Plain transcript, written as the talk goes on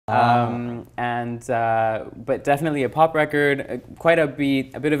But definitely a pop record, quite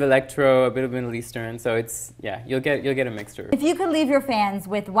upbeat, a bit of electro, a bit of Middle Eastern. So it's, yeah, you'll get a mixture. If you could leave your fans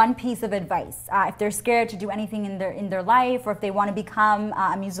with one piece of advice, if they're scared to do anything in their life, or if they want to become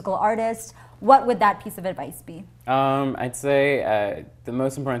a musical artist, what would that piece of advice be? I'd say the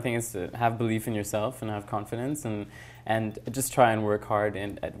most important thing is to have belief in yourself and have confidence, and just try and work hard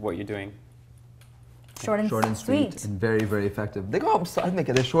at what you're doing. Short and sweet. And very, very effective. Dekho, hum saath mein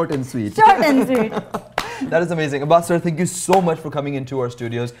keh rahe, short and sweet. Short and sweet. That is amazing. Abbas sir, thank you so much for coming into our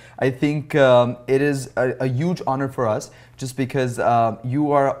studios. I think it is a huge honor for us, just because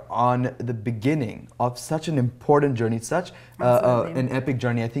you are on the beginning of such an important journey, such an epic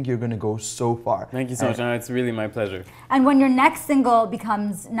journey. I think you're going to go so far. Thank you so much. No, it's really my pleasure. And when your next single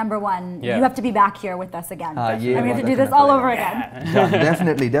becomes #1, you have to be back here with us again. And we have to do this all over again. Yeah,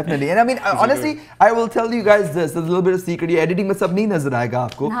 definitely, definitely. And I mean, honestly, I will tell you guys this. There's a little bit of secret. Editing mein sab nahi nazar aayega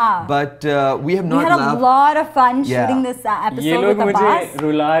aapko. But we have not laughed. We had a lot of fun shooting this episode with Abbas. Mujhe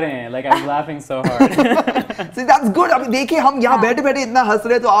rula rahe hain. Like, I'm laughing so hard. See, that's good. अभी देखिए हम यहाँ बैठे-बैठे इतना हंस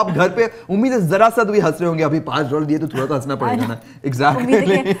रहे हैं, तो आप घर पे उम्मीद है जरा सा तो भी हंस रहे होंगे. अभी $5 दिए तो थोड़ा तो हंसना पड़ेगा ना. Exactly. उम्मीद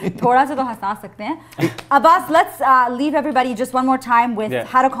है कि थोड़ा सा तो हंसा सकते हैं. Abbas, let's leave everybody just one more time with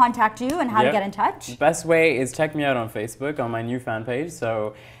how to contact you and how to get in touch. The best way is check me out on Facebook on my new fan page.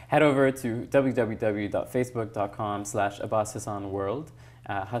 So head over to www.facebook.com/AbbasHassanWorld.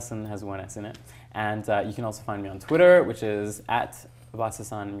 Hassan has 1 S in it. And you can also find me on Twitter, which is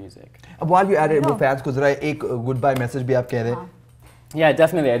 @AbbasHassanMusic. While you're at it, वो fans को जरा एक goodbye message भी आप कह दें. Yeah,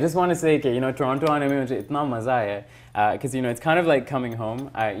 definitely. I just want to say that, you know, Toronto आने में मुझे इतना मजा आया, because you know it's kind of like coming home.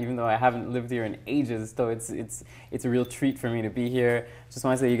 Even though I haven't lived here in ages, so it's a real treat for me to be here. Just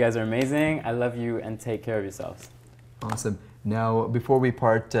want to say you guys are amazing. I love you, and take care of yourselves. Awesome. Now, before we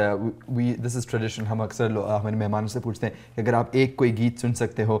part, this is tradition. हम अक्सर हमारे मेहमानों से पूछते हैं कि अगर आप एक कोई गीत सुन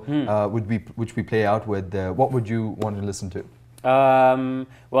सकते हो, which we play out with, what would you want to listen to?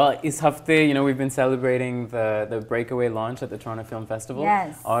 Well, इस हफ्ते, you know, we've been celebrating the Breakaway launch at the Toronto Film Festival.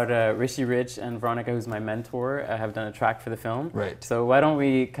 Yes. Or Rishi Rich and Veronica, who's my mentor, have done a track for the film. Right. So why don't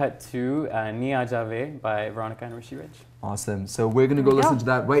we cut to Ni Aa Jave by Veronica and Rishi Rich. Awesome. So we're going to go listen to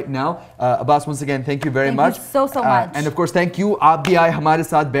that right now. Abbas, once again, thank you very much. Thank you so much. And of course, thank you. आप भी आए हमारे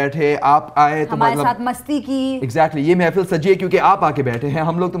साथ बैठे, आप आए तो हमारे साथ मस्ती की. Exactly. ये महफिल सजी है क्योंकि आप आके बैठे हैं.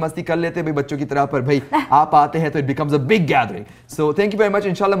 हम लोग तो मस्ती कर लेते हैं भाई बच्चों की तरह, पर भाई आप आते हैं तो it becomes a big gathering. So thank you very much.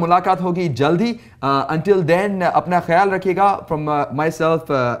 इंशाल्लाह मुलाकात होगी जल्दी. Until then, अपना ख्याल रखिएगा. From myself,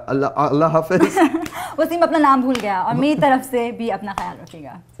 Allah Hafiz. Wasim अपना नाम भूल गया, और मेरी तरफ से भी अपना ख्याल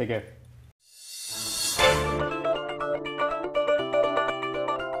रखिएगा. Take care.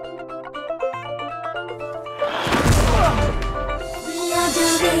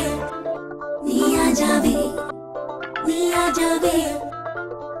 Ni aa jave, ni aa jave,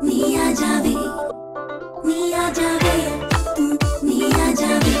 ni aa jave, ni aa jave, ni aa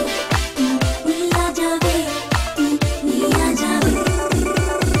jave, ni aa jave, ni aa jave,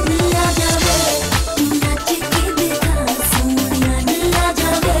 ni aa jave, nach ke dekha soniya, ni aa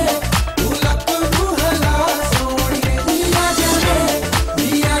jave, ulak nu hala soniye, ni aa jave, ni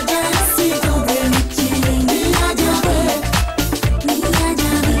aa jave, seeton de niche, ni aa jave.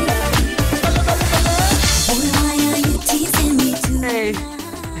 Hey,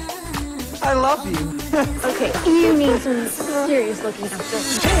 I love you. Okay, you need some serious looking stuff.